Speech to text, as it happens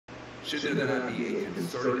Should there not be a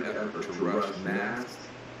concerted effort to rush masks,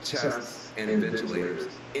 tests, and ventilators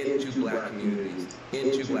into black communities,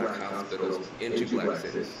 into black hospitals, into black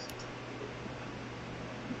cities?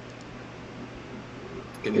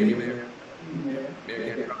 Can you hear me, Mayor?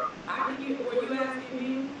 Mayor, I can hear. Were you asking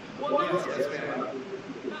me? Well, yes, ma'am.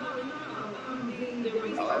 no. I mean, the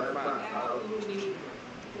resources are absolutely needed.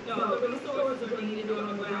 No, the resources are needed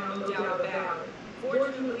on the ground, no doubt about it.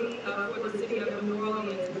 Fortunately, for the city of New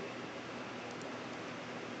Orleans,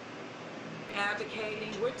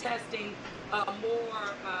 advocating, we're testing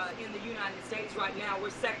more in the United States right now.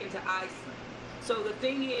 We're second to Iceland. So the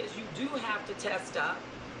thing is, you do have to test up.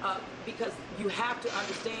 Because you have to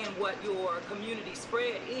understand what your community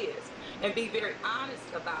spread is and be very honest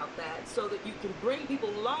about that so that you can bring people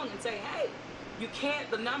along and say, hey, you can't,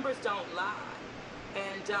 the numbers don't lie.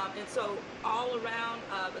 And so all around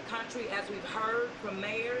the country, as we've heard from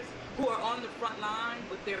mayors who are on the front line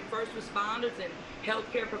with their first responders and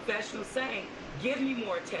healthcare professionals saying, give me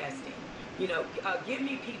more testing, give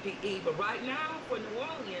me PPE. But right now for New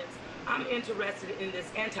Orleans, I'm interested in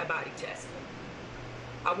this antibody testing.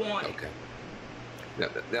 I want it.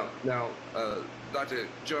 Okay. Now, Dr.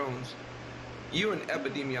 Jones, you an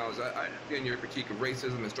epidemiologist, I understand your critique of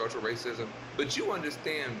racism and structural racism, but you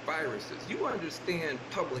understand viruses. You understand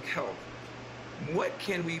public health. What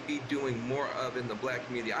can we be doing more of in the black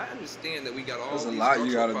community? I understand that we got all There's these a lot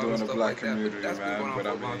you structural got to do in the problems, black stuff like community, that, but that's been going on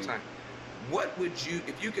man. for a long time. What would you,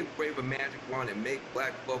 if you could wave a magic wand and make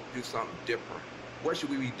black folk do something different, what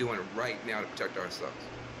should we be doing right now to protect ourselves?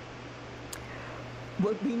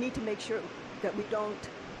 Well, we need to make sure that we don't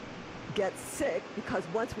get sick, because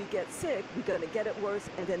once we get sick, we're going to get it worse,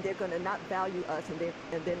 and then they're going to not value us,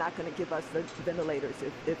 and they're not going to give us the ventilators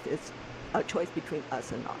if it's a choice between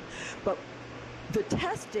us and not. But the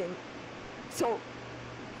testing, so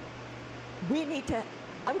we need to,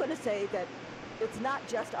 I'm going to say that it's not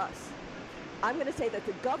just us. I'm going to say that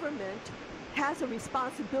the government has a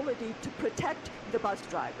responsibility to protect the bus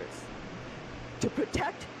drivers, to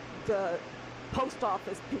protect the post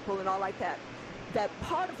office people and all like that. That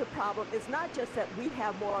part of the problem is not just that we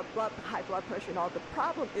have more high blood pressure and all. The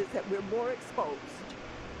problem is that we're more exposed,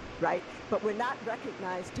 right? But we're not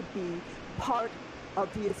recognized to be part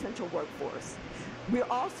of the essential workforce. We're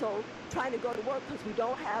also trying to go to work because we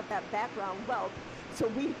don't have that background wealth. So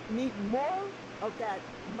we need more of that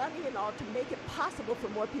money and all to make it possible for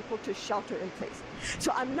more people to shelter in place.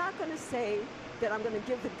 So I'm not going to say that I'm going to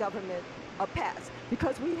give the government a pass,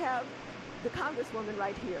 because we have the Congresswoman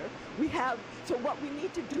right here. So what we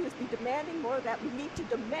need to do is be demanding more of that. We need to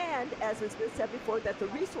demand, as has been said before, that the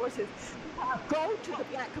resources go to the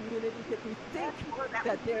black community if we think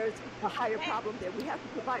that there's a higher problem there. We have to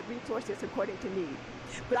provide resources according to need.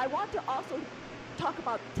 But I want to also talk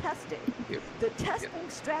about testing. The testing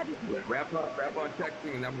strategy. Wrap on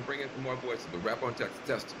texting, and I'm going to bring in some more voices, but wrap on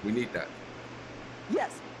testing. We need that.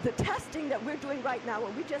 Yes, the testing that we're doing right now,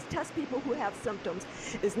 when we just test people who have symptoms,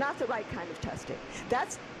 is not the right kind of testing.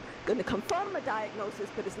 That's going to confirm a diagnosis,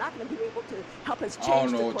 but it's not going to be able to help us change I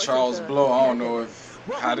don't the know, course Charles of the Blow, I don't pandemic.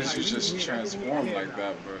 know how this is just transformed like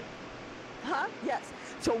that, but... Yes.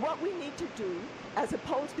 So what we need to do, as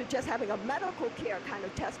opposed to just having a medical care kind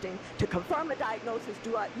of testing to confirm a diagnosis,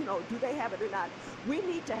 do they have it or not, we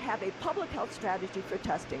need to have a public health strategy for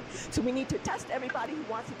testing. So we need to test everybody who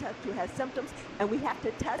wants to test, who has symptoms, and we have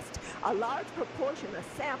to test a large proportion, a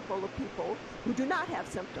sample of people who do not have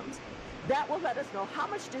symptoms. That will let us know how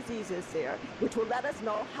much disease is there, which will let us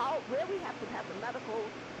know where we have to have the medical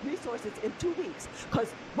resources in 2 weeks.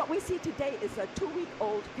 Because what we see today is a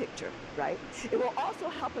 2-week-old picture, right? It will also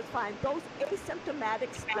help us find those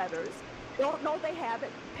asymptomatic spreaders, don't know they have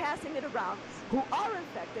it, passing it around, who are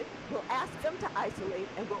infected. We'll ask them to isolate,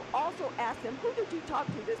 and we'll also ask them, who did you talk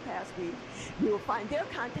to this past week? We will find their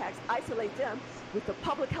contacts, isolate them with the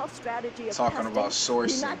public health strategy of talking testing. about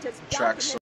sourcing, Not just track document